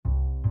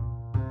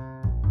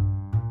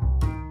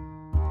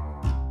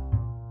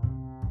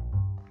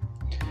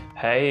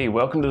Hey,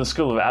 welcome to the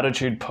School of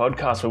Attitude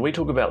podcast, where we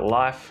talk about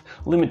life,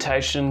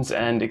 limitations,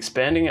 and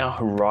expanding our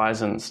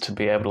horizons to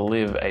be able to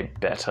live a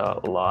better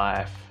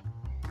life.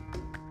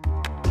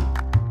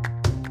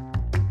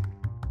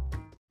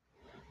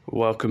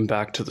 Welcome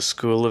back to the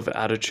School of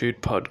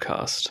Attitude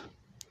podcast.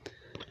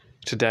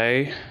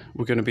 Today,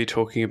 we're going to be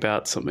talking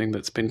about something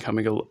that's been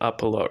coming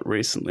up a lot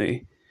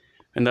recently,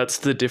 and that's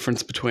the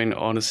difference between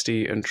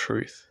honesty and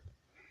truth.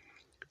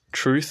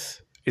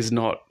 Truth is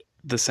not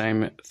the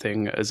same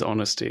thing as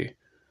honesty,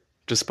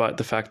 despite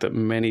the fact that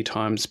many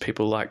times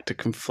people like to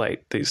conflate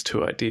these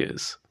two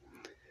ideas.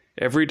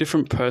 Every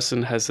different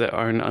person has their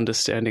own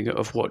understanding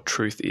of what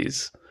truth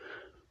is,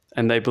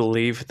 and they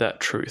believe that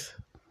truth.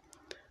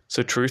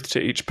 So truth to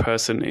each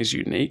person is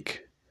unique,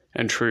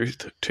 and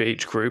truth to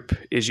each group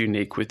is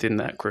unique within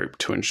that group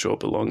to ensure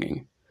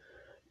belonging.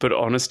 But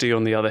honesty,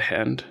 on the other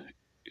hand,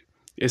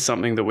 is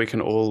something that we can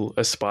all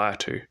aspire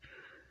to,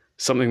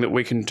 something that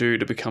we can do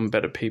to become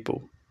better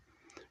people,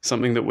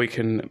 something that we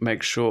can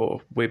make sure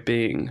we're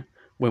being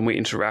when we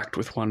interact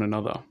with one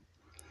another.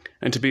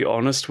 And to be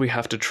honest, we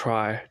have to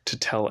try to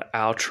tell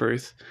our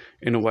truth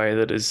in a way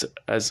that is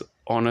as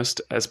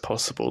honest as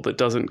possible, that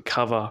doesn't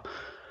cover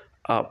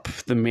up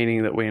the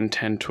meaning that we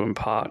intend to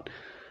impart,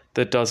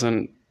 that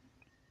doesn't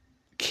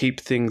keep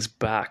things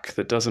back,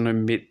 that doesn't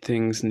omit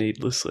things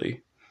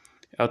needlessly.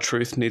 Our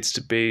truth needs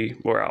to be,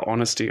 or our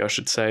honesty, I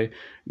should say,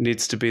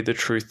 needs to be the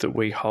truth that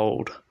we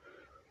hold.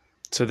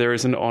 So there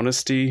is an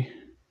honesty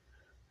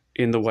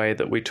in the way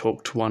that we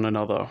talk to one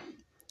another,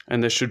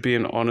 and there should be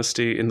an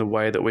honesty in the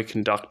way that we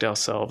conduct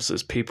ourselves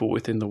as people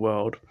within the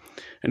world.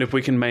 And if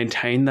we can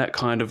maintain that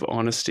kind of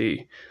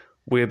honesty,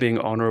 we're being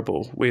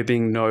honorable, we're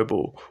being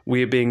noble,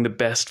 we're being the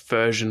best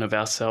version of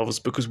ourselves,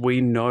 because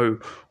we know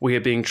we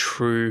are being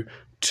true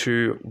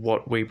to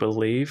what we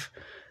believe,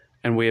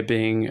 and we are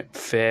being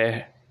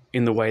fair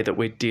in the way that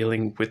we're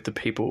dealing with the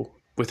people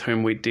with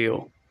whom we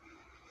deal.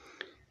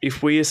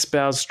 If we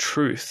espouse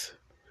truth,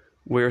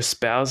 we're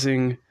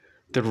espousing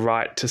the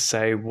right to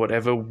say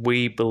whatever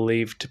we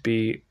believe to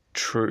be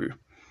true.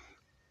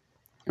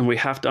 And we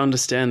have to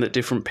understand that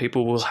different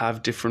people will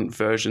have different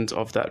versions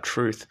of that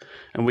truth,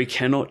 and we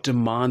cannot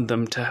demand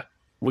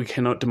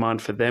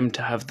for them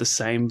to have the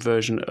same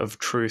version of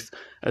truth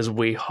as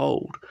we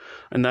hold.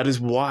 And that is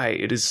why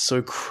it is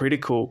so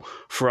critical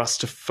for us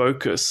to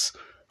focus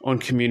on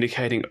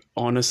communicating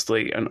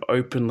honestly and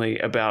openly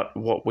about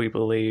what we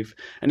believe,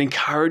 and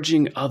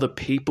encouraging other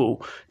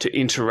people to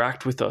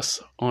interact with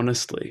us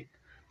honestly.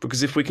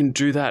 Because if we can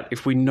do that,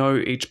 if we know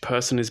each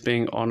person is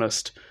being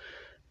honest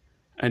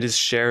and is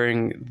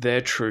sharing their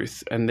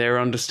truth and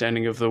their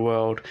understanding of the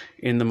world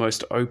in the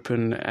most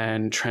open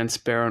and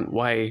transparent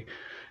way,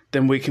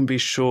 then we can be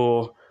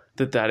sure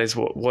that that is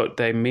what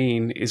they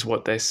mean is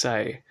what they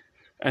say,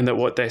 and that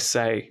what they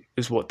say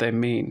is what they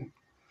mean.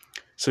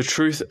 So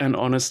truth and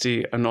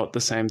honesty are not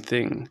the same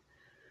thing.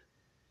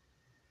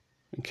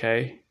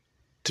 Okay?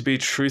 To be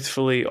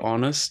truthfully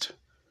honest,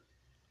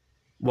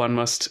 one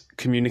must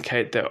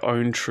communicate their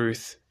own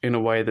truth in a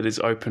way that is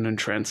open and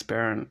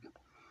transparent.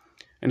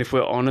 And if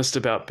we're honest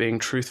about being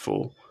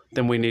truthful,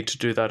 then we need to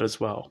do that as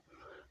well.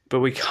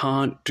 But we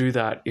can't do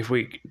that if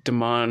we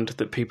demand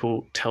that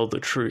people tell the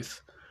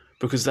truth,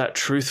 because that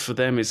truth for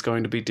them is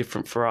going to be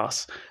different for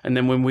us. And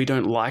then when we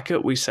don't like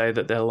it, we say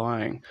that they're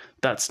lying.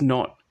 That's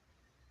not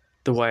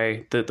the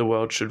way that the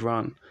world should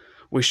run.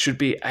 We should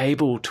be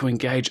able to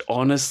engage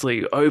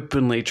honestly,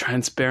 openly,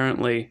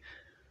 transparently,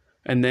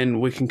 and then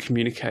we can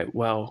communicate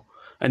well.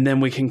 And then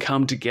we can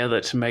come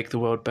together to make the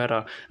world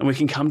better. And we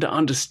can come to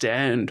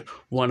understand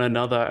one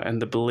another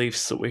and the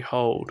beliefs that we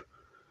hold,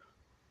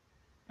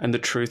 and the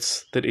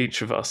truths that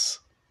each of us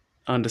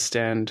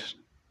understand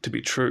to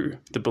be true,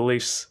 the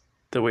beliefs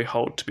that we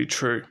hold to be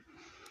true.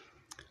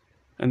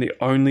 And the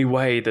only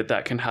way that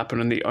that can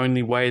happen, and the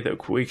only way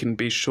that we can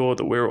be sure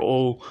that we're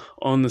all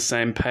on the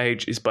same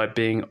page, is by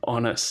being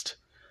honest.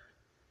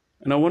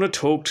 And I want to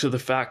talk to the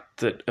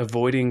fact that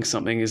avoiding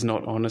something is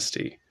not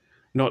honesty,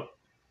 not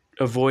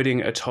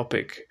avoiding a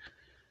topic,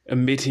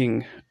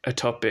 omitting a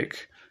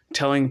topic,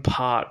 telling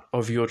part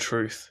of your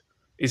truth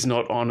is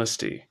not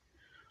honesty.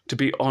 To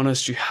be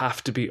honest, you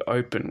have to be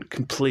open,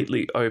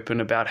 completely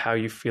open about how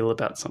you feel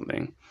about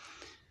something.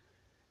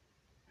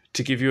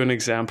 To give you an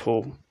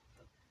example,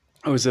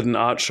 I was at an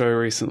art show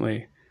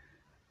recently,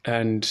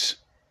 and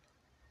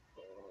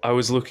I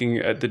was looking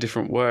at the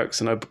different works,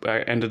 and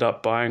I ended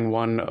up buying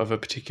one of a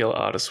particular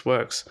artist's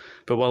works.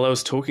 But while I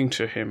was talking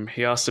to him,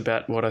 he asked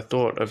about what I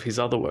thought of his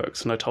other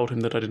works, and I told him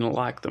that I didn't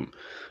like them,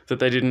 that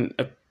they didn't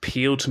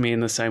appeal to me in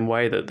the same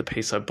way that the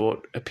piece I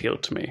bought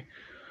appealed to me,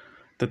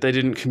 that they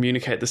didn't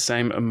communicate the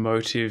same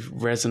emotive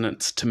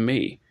resonance to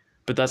me.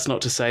 But that's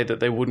not to say that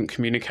they wouldn't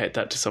communicate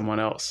that to someone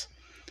else.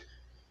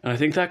 And I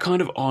think that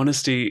kind of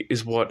honesty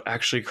is what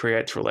actually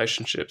creates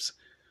relationships.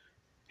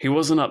 He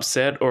wasn't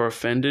upset or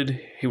offended.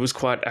 He was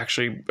quite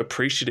actually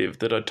appreciative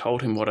that I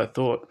told him what I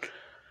thought,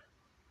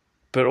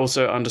 but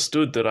also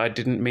understood that I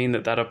didn't mean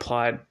that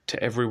applied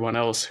to everyone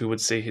else who would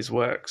see his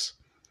works.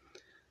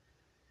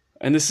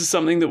 And this is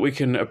something that we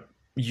can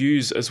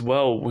use as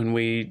well when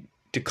we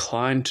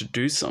decline to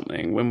do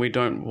something, when we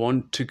don't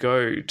want to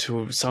go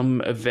to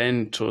some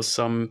event or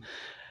something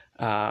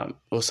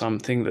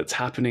that's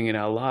happening in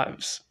our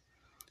lives.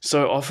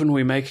 So often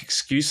we make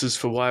excuses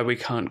for why we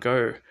can't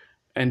go,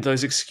 and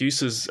those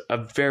excuses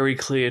are very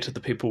clear to the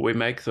people we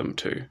make them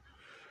to.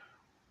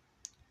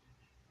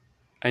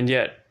 And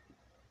yet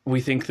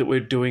we think that we're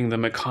doing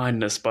them a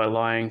kindness by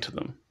lying to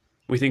them.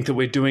 We think that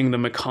we're doing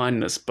them a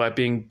kindness by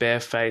being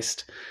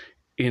barefaced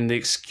in the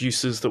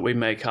excuses that we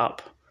make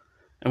up.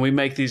 And we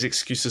make these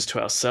excuses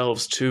to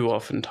ourselves too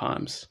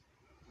oftentimes.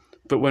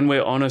 But when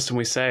we're honest and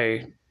we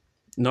say,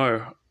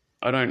 no,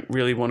 I don't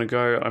really want to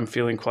go, I'm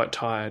feeling quite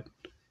tired.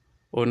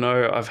 Or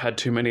no, I've had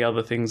too many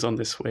other things on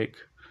this week.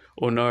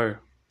 Or no,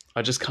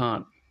 I just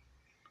can't.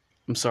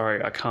 I'm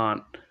sorry, I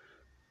can't.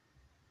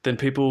 Then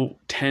people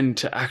tend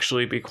to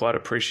actually be quite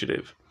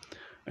appreciative.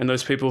 And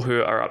those people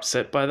who are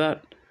upset by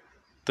that,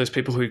 those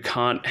people who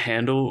can't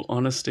handle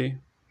honesty,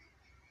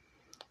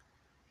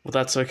 well,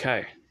 that's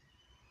okay.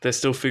 They're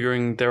still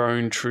figuring their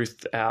own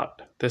truth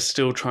out. They're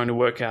still trying to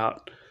work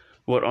out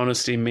what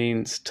honesty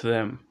means to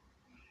them.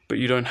 But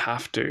you don't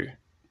have to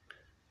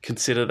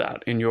consider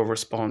that in your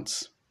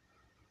response.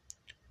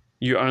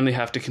 You only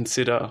have to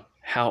consider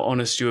how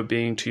honest you are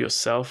being to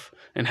yourself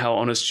and how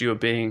honest you are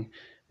being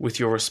with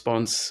your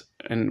response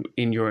and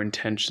in your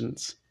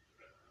intentions.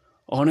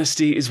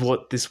 Honesty is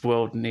what this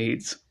world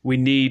needs. We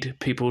need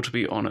people to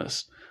be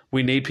honest.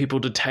 We need people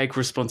to take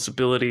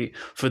responsibility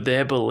for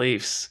their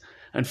beliefs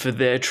and for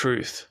their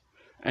truth,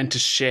 and to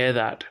share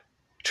that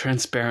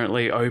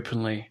transparently,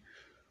 openly.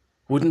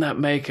 Wouldn't that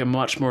make a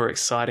much more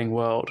exciting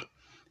world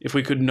if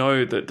we could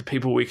know that the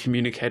people we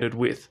communicated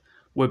with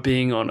were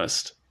being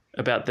honest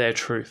about their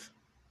truth?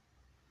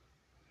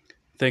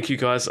 Thank you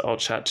guys. I'll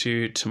chat to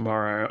you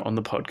tomorrow on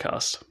the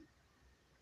podcast.